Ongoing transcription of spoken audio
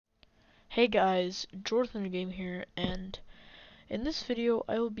Hey guys, Lo08Gamer here, and in this video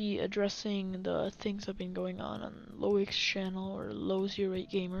I will be addressing the things that have been going on Lo08's channel, or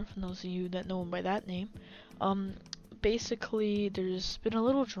Lo08Gamer, for those of you that know him by that name. Basically there's been a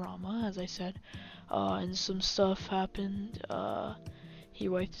little drama, as I said, and some stuff happened. He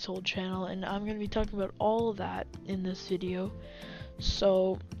wiped his whole channel, and I'm going to be talking about all of that in this video.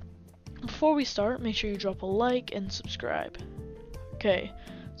 So before we start, make sure you drop a like and subscribe. Okay.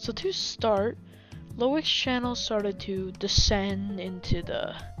 So to start, Lo08's channel started to descend into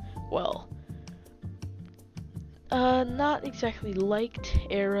the, well, not exactly liked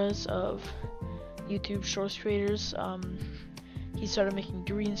eras of YouTube Shorts creators. He started making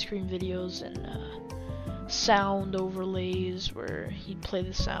green screen videos and sound overlays where he'd play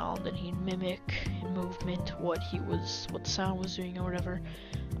the sound and he'd mimic in movement what the sound was doing or whatever.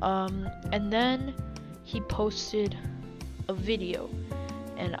 And then he posted a video.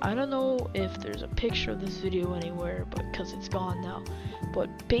 And I don't know if there's a picture of this video anywhere, but because it's gone now. But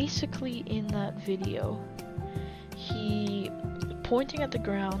basically in that video, he pointing at the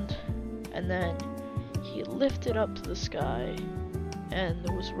ground, and then he lifted up to the sky, and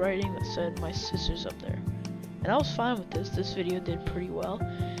there was writing that said, "My sister's up there." And I was fine with this. This video did pretty well,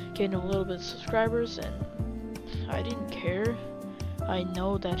 gained a little bit of subscribers, and I didn't care. I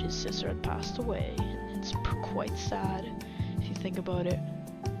know that his sister had passed away, and it's quite sad if you think about it.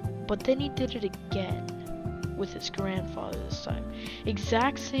 But then he did it again with his grandfather this time.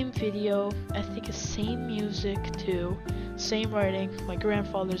 Exact same video, I think the same music too, same writing, my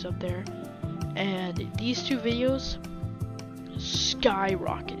grandfather's up there. And these two videos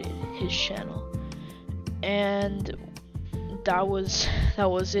skyrocketed his channel. And that was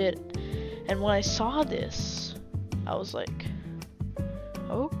it. And when I saw this, I was like,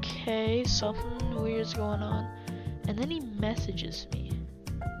 okay, something weird's going on. And then he messages me.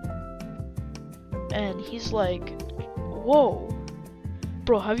 And he's like, "Whoa,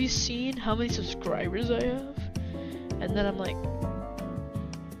 bro, have you seen how many subscribers I have?" And then I'm like,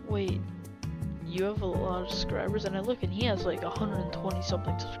 "Wait, you have a lot of subscribers?" And I look, and he has like 120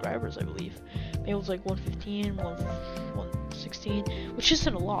 something subscribers, I believe. Maybe it was like 115, 116, which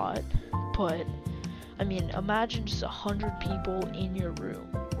isn't a lot, but I mean, imagine just 100 people in your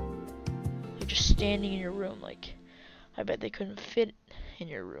room, like just standing in your room. Like, I bet they couldn't fit in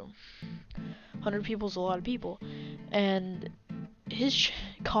your room. 100 people is a lot of people, and his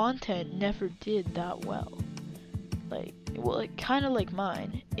content never did that well. Like kind of like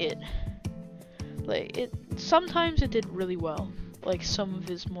mine. Sometimes it did really well. Like some of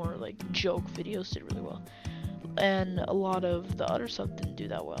his more like joke videos did really well, and a lot of the other stuff didn't do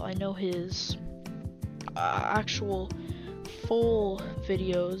that well. I know his actual full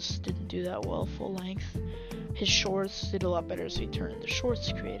videos didn't do that well, full length. His shorts did a lot better, so he turned into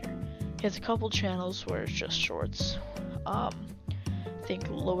shorts creator. He has a couple channels where it's just shorts. I think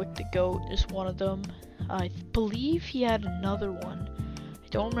Lo08 the Goat is one of them. I believe he had another one. I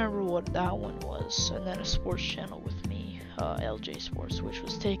don't remember what that one was. And then a sports channel with me, LJ Sports, which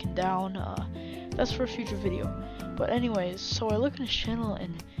was taken down. That's for a future video. But anyways, so I look at his channel,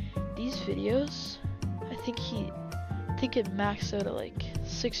 and these videos, I think it maxed out at like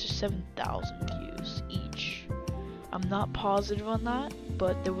 6,000 or 7,000 views each. I'm not positive on that,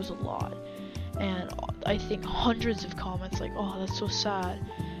 but there was a lot, and I think hundreds of comments like, "Oh, that's so sad,"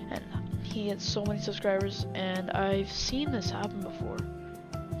 and he had so many subscribers. And I've seen this happen before.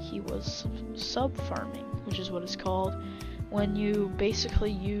 He was sub farming, which is what it's called, when you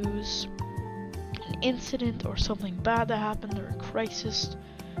basically use an incident or something bad that happened or a crisis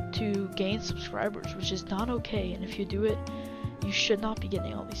to gain subscribers, which is not okay. And if you do it, you should not be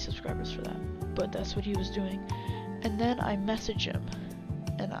getting all these subscribers for that. But that's what he was doing. And then I message him,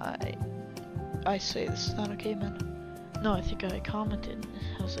 and I say, "This is not okay, man." No, I think I commented.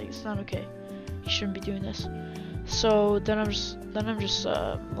 I was like, "It's not okay. You shouldn't be doing this." So then I'm just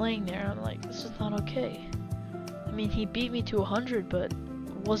laying there. I'm like, "This is not okay." I mean, he beat me to 100, but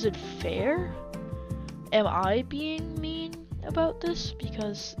was it fair? Am I being mean about this?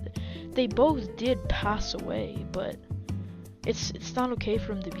 Because they both did pass away, but it's not okay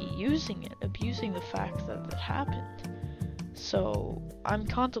for him to be abusing the fact that it happened. So I'm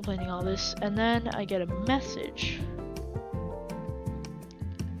contemplating all this, and then I get a message,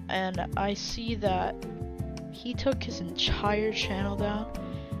 and I see that he took his entire channel down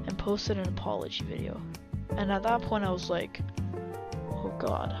and posted an apology video. And at that point I was like, oh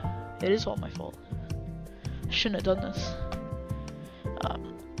god, it is all my fault. I shouldn't have done this.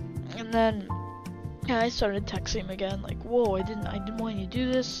 And then I started texting him again, like, "Whoa, I didn't want you to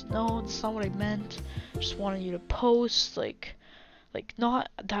do this. No, that's not what I meant. Just wanted you to post. Like, Like, not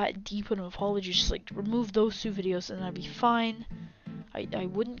that deep of an apology, just like remove those 2 videos and I'd be fine. I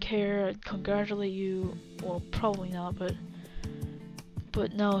wouldn't care. I'd congratulate you. Well, probably not,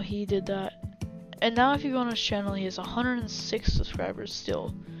 but no, he did that. And now if you go on his channel, he has 106 subscribers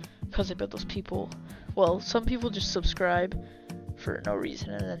still, because I bet those people, well, some people just subscribe for no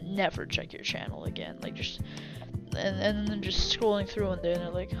reason and then never check your channel again, like just, and then just scrolling through one day and they're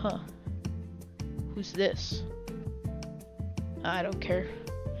like, huh, who's this? I don't care.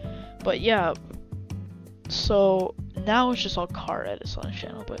 But yeah, so now it's just all car edits on his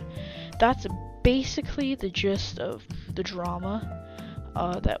channel, but that's basically the gist of the drama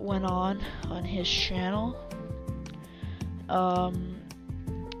that went on his channel.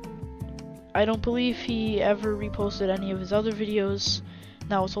 I don't believe he ever reposted any of his other videos.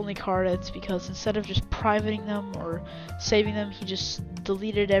 Now it's only car edits, because instead of just privating them or saving them, he just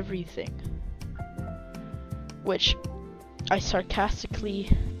deleted everything. Which I sarcastically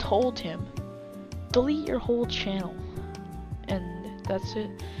told him, delete your whole channel. And that's it.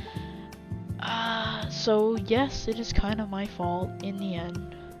 So yes, it is kind of my fault in the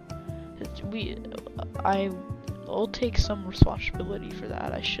end. I'll take some responsibility for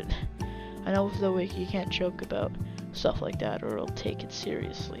that. I know though you can't joke about stuff like that or I'll take it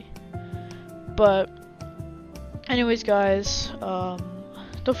seriously. But anyways, guys,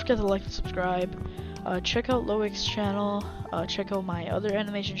 don't forget to like and subscribe. Check out Lo08's channel. Check out my other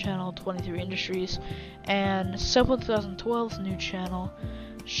animation channel, 23 Industries, and Simple 2012's new channel,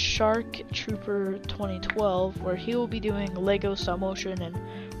 Shark Trooper 2012, where he will be doing Lego stop motion and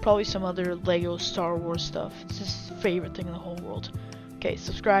probably some other Lego Star Wars stuff. It's his favorite thing in the whole world. Okay,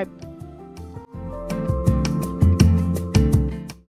 subscribe.